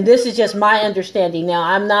saying, and this is just my understanding now,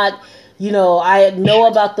 I'm not, I know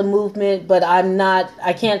about the movement, but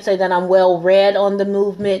I can't say that I'm well read on the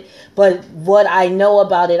movement, but what I know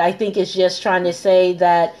about it, I think it's just trying to say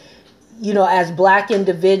that, as black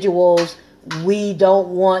individuals, we don't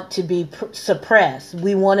want to be suppressed.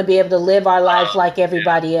 We want to be able to live our lives like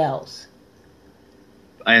everybody else.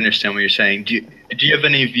 I understand what you're saying. Do you have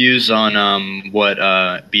any views on what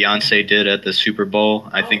Beyonce did at the Super Bowl?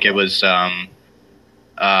 I think it was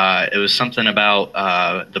something about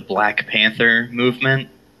the Black Panther movement.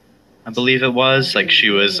 I believe it was. Like she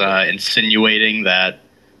was insinuating that,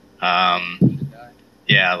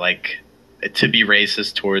 like to be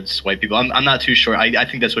racist towards white people. I'm not too sure. I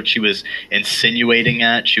think that's what she was insinuating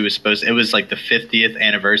at. She was it was like the 50th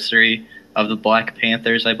anniversary of the Black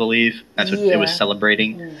Panthers, I believe. That's what it was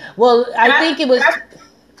celebrating. Well, I think it was.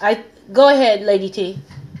 Go ahead, Lady T.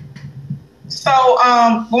 So,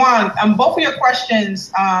 Gwan, both of your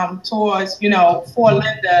questions towards, for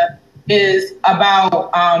Linda is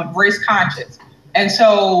about race conscious. And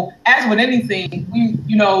so, as with anything,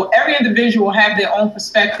 every individual have their own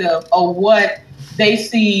perspective of what they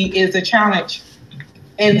see is a challenge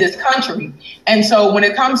in this country. And so, when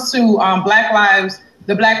it comes to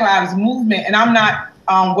the Black Lives movement, and I'm not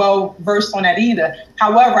well versed on that either.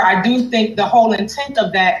 However, I do think the whole intent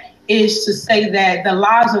of that is to say that the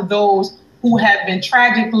lives of those who have been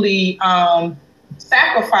tragically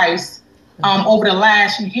sacrificed over the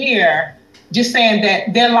last year, just saying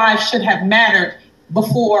that their lives should have mattered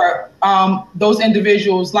before those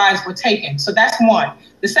individuals' lives were taken. So that's one.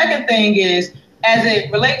 The second thing is, as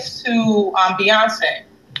it relates to Beyonce,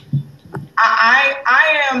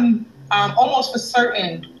 I am almost for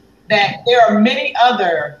certain that there are many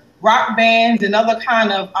other rock bands and other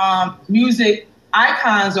kind of music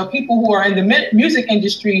icons or people who are in the music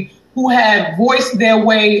industry who have voiced their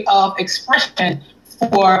way of expression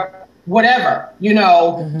for whatever,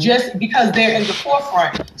 just because they're in the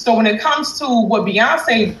forefront. So when it comes to what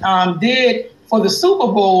Beyonce did for the Super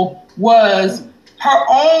Bowl was her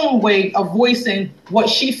own way of voicing what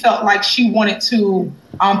she felt like she wanted to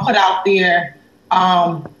put out there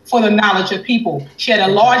for the knowledge of people. She had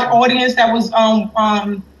a large audience that was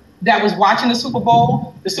watching the Super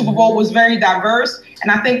Bowl. The Super Bowl was very diverse,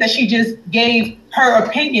 and I think that she just gave her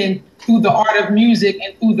opinion through the art of music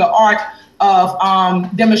and through the art of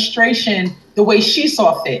demonstration the way she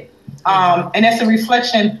saw fit. And that's a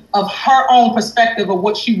reflection of her own perspective of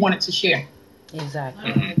what she wanted to share.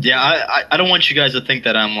 Exactly. Mm-hmm. Yeah, I don't want you guys to think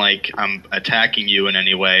that I'm attacking you in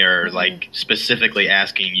any way or like specifically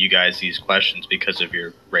asking you guys these questions because of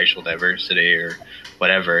your racial diversity or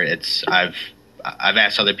whatever. I've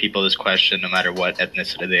asked other people this question no matter what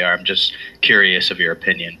ethnicity they are. I'm just curious of your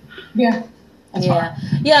opinion. Yeah.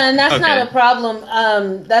 Yeah, and that's not a problem.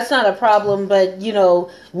 That's not a problem, but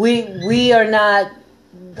we are not.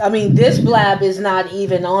 I mean, this blab is not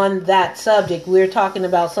even on that subject. We're talking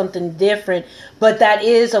about something different, but that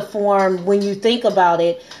is a form when you think about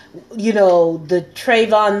it. The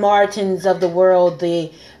Trayvon Martins of the world,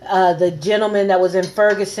 the gentleman that was in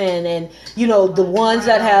Ferguson, and the ones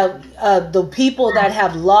that have the people that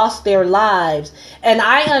have lost their lives. And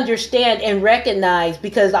I understand and recognize,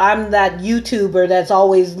 because I'm that YouTuber that's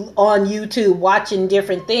always on YouTube watching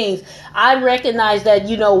different things. I recognize that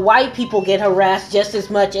white people get harassed just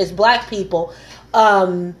as much as black people,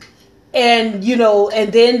 and then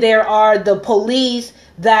there are the police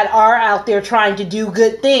that are out there trying to do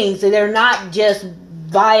good things, and they're not just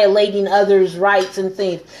violating others' rights and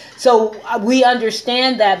things. So we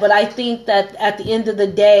understand that, but I think that at the end of the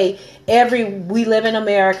day, we live in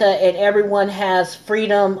America, and everyone has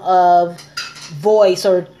freedom of voice,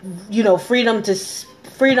 or freedom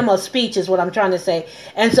of speech is what I'm trying to say.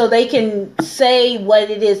 And so they can say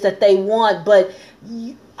what it is that they want, but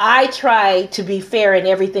I try to be fair in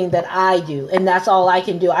everything that I do, and that's all I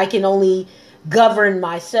can do. I can only govern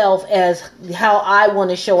myself as how I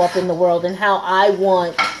want to show up in the world and how I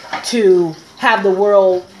want to have the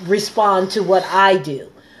world respond to what I do.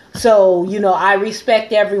 So, I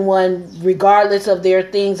respect everyone regardless of their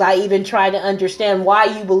things. I even try to understand why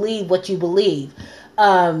you believe what you believe.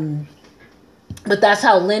 But that's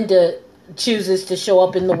how Linda chooses to show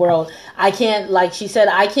up in the world. I can't, like she said,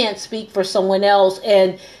 I can't speak for someone else.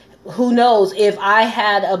 And who knows, if I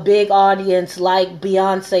had a big audience like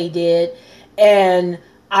Beyonce did, and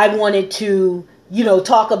I wanted to,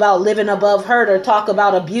 talk about living above hurt or talk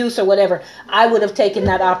about abuse or whatever, I would have taken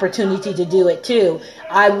that opportunity to do it too.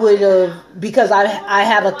 I would have, because I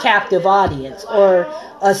have a captive audience, or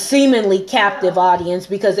a seemingly captive audience,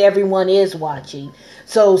 because everyone is watching.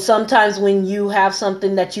 So sometimes when you have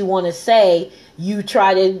something that you want to say, you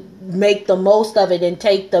try to make the most of it and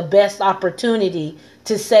take the best opportunity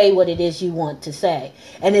to say what it is you want to say.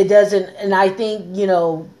 And it doesn't, and I think,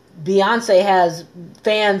 Beyonce has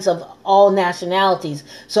fans of all nationalities,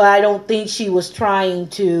 so I don't think she was trying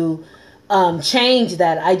to change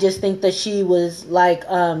that. I just think that she was, like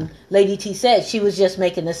Lady T said, she was just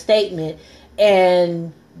making a statement,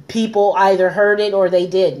 and people either heard it or they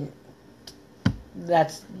didn't.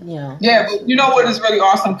 That's, Yeah, but what is really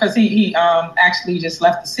awesome, because he actually just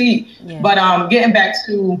left the seat. Yeah. But getting back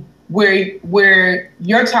to where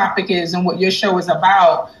your topic is and what your show is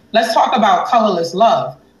about, let's talk about colorless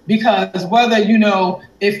love, because whether,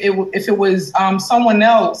 if it was someone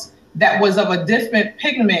else that was of a different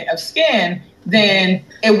pigment of skin, then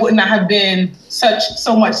it would not have been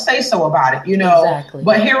so much say so about it, Exactly.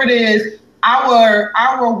 But here it is.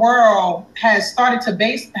 Our world has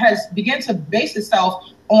begun to base itself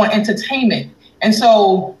on entertainment. And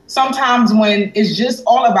so sometimes when it's just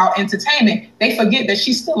all about entertainment, they forget that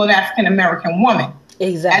she's still an African American woman.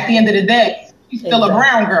 Exactly. At the end of the day, she's still a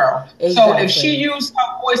brown girl. Exactly. So if she used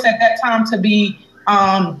her voice at that time to be,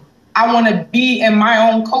 I want to be in my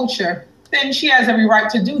own culture, then she has every right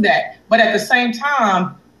to do that. But at the same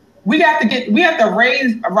time, we have to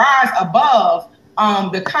rise above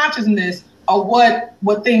the consciousness of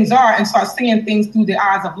what things are and start seeing things through the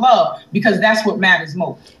eyes of love, because that's what matters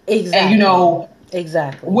most. Exactly. And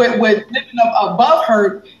exactly. With living above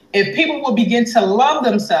hurt, if people will begin to love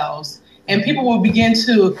themselves and people will begin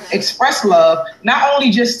to express love, not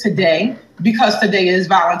only just today, because today is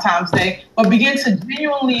Valentine's Day, but begin to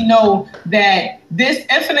genuinely know that this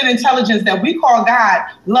infinite intelligence that we call God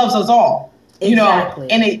loves us all. Exactly.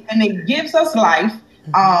 And it gives us life.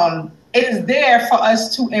 It is there for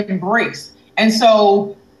us to embrace. And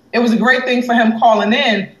so it was a great thing for him calling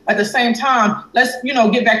in. At the same time, let's,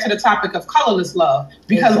 get back to the topic of colorless love,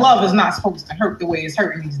 because love is not supposed to hurt the way it's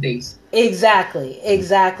hurting these days. Exactly.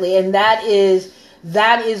 And that is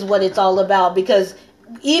what it's all about. Because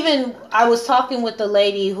even I was talking with the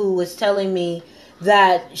lady who was telling me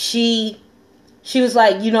that she was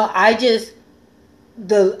like, I guess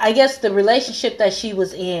the relationship that she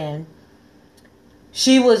was in,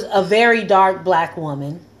 she was a very dark black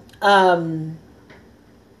woman. And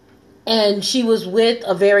she was with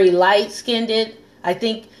a very light-skinned, I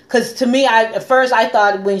think, because to me, at first I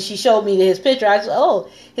thought when she showed me his picture, I was like, oh,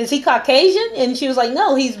 is he Caucasian? And she was like,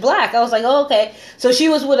 no, he's black. I was like, oh, okay. So she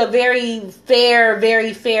was with a very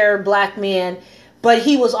fair black man, but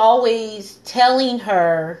he was always telling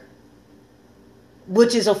her,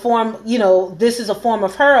 which is a form, this is a form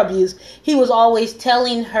of her abuse. He was always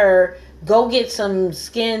telling her, go get some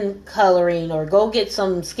skin coloring or go get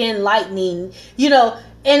some skin lightening,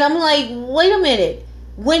 And I'm like, wait a minute.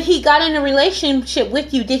 When he got in a relationship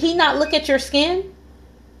with you, did he not look at your skin?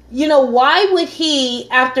 Why would he,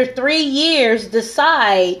 after 3 years,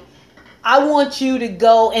 decide, I want you to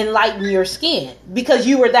go and lighten your skin? Because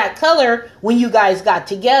you were that color when you guys got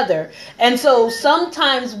together. And so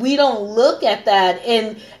sometimes we don't look at that.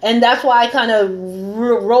 And that's why I kind of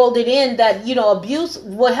rolled it in that, abuse,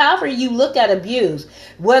 however you look at abuse,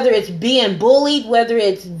 whether it's being bullied, whether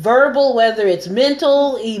it's verbal, whether it's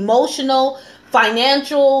mental, emotional,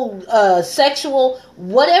 financial, sexual,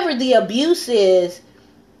 whatever the abuse is,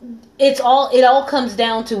 it all comes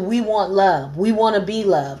down to we want love. We want to be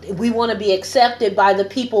loved. We want to be accepted by the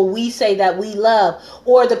people we say that we love,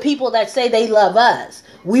 or the people that say they love us.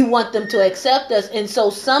 We want them to accept us. And so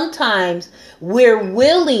sometimes we're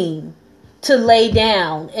willing to lay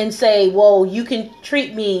down and say, well, you can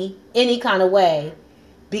treat me any kind of way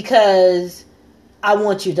because I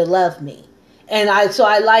want you to love me. And I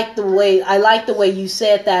like the way you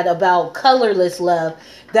said that about colorless love,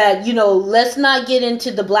 that, let's not get into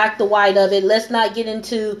the black, the white of it. Let's not get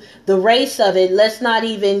into the race of it. Let's not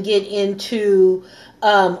even get into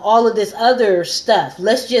all of this other stuff.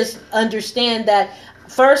 Let's just understand that,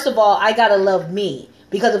 first of all, I got to love me.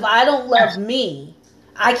 Because if I don't love me,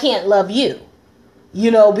 I can't love you.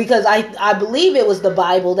 Because I believe it was the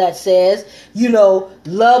Bible that says,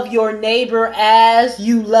 love your neighbor as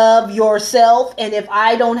you love yourself. And if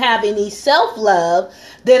I don't have any self-love,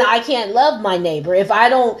 then I can't love my neighbor. If I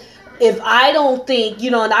don't think,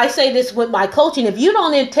 and I say this with my coaching, if you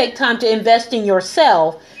don't take time to invest in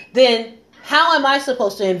yourself, then how am I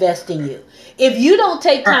supposed to invest in you? If you don't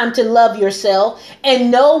take time to love yourself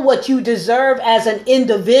and know what you deserve as an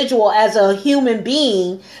individual, as a human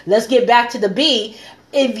being, let's get back to the B.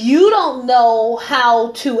 If you don't know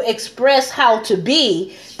how to express how to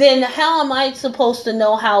be, then how am I supposed to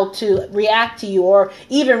know how to react to you or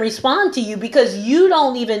even respond to you? Because you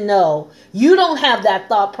don't even know. You don't have that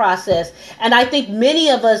thought process. And I think many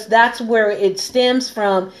of us, that's where it stems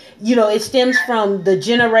from. It stems from the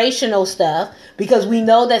generational stuff, because we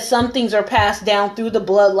know that some things are passed down through the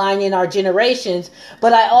bloodline in our generations.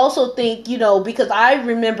 But I also think, because I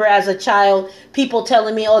remember as a child, people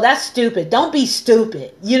telling me, oh, that's stupid. Don't be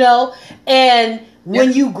stupid, And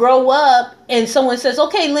when you grow up and someone says,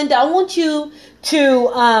 okay, Linda, I want you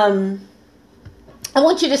to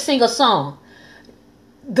sing a song.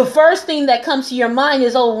 The first thing that comes to your mind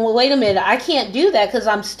is, oh, well, wait a minute, I can't do that because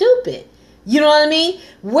I'm stupid. You know what I mean?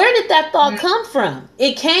 Where did that thought come from?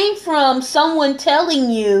 It came from someone telling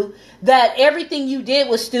you that everything you did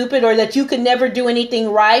was stupid, or that you could never do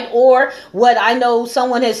anything right, or what I know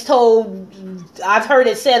someone has told, I've heard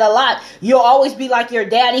it said a lot, you'll always be like your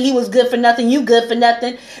daddy, he was good for nothing, you good for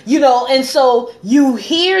nothing, you know. And so you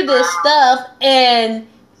hear this stuff, and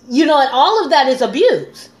you know, and all of that is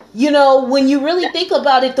abuse. You know, when you really think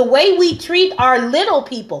about it, the way we treat our little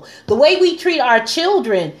people, the way we treat our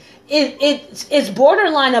children, it's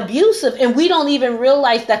borderline abusive, and we don't even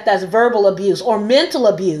realize that that's verbal abuse or mental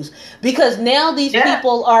abuse, because now these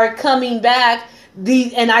people are coming back.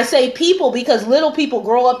 And I say people because little people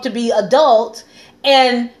grow up to be adults,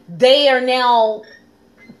 and they are now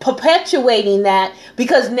perpetuating that,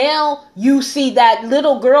 because now you see that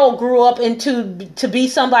little girl grew up to be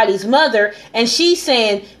somebody's mother, and she's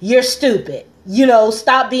saying, you're stupid. You know,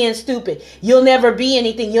 stop being stupid. You'll never be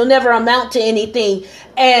anything. You'll never amount to anything.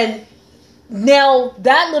 And now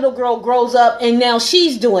that little girl grows up, and now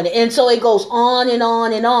she's doing it. And so it goes on and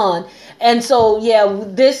on and on. And so, yeah,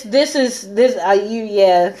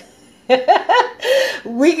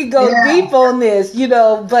 we could go deep on this, you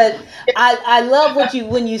know, but I love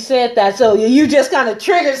when you said that. So you just kind of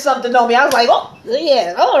triggered something on me. I was like, oh,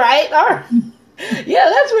 yeah, all right. Yeah,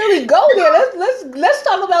 let's really go there. Let's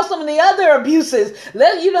talk about some of the other abuses.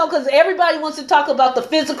 Because everybody wants to talk about the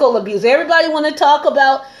physical abuse. Everybody want to talk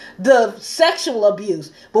about the sexual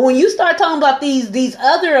abuse. But when you start talking about these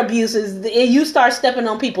other abuses, you start stepping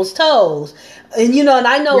on people's toes. And and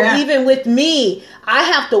I know even with me, I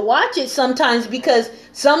have to watch it sometimes, because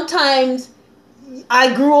sometimes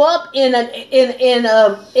I grew up in a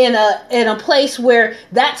place where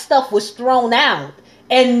that stuff was thrown out.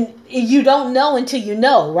 And you don't know until you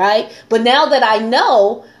know, right? But now that I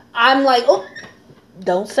know, I'm like, oh,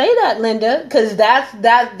 don't say that, Linda, because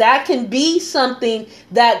that can be something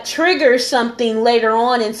that triggers something later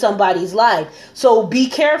on in somebody's life. So be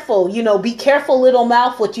careful, be careful, little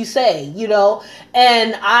mouth, what you say,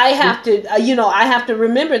 And I have to,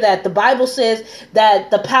 remember that the Bible says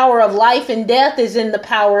that the power of life and death is in the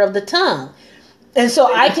power of the tongue. And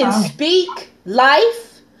so I can speak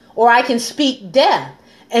life, or I can speak death.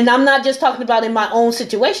 And I'm not just talking about in my own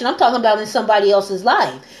situation. I'm talking about in somebody else's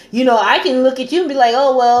life. I can look at you and be like,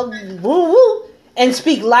 oh, well, woo woo, and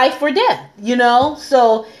speak life or death,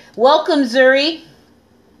 So welcome, Zuri.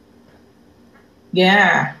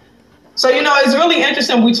 Yeah. So, it's really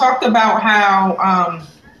interesting. We talked about how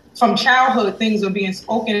from childhood things are being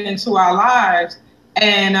spoken into our lives.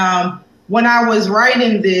 And when I was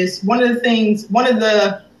writing this, one of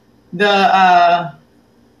the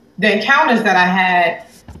encounters that I had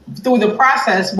through the process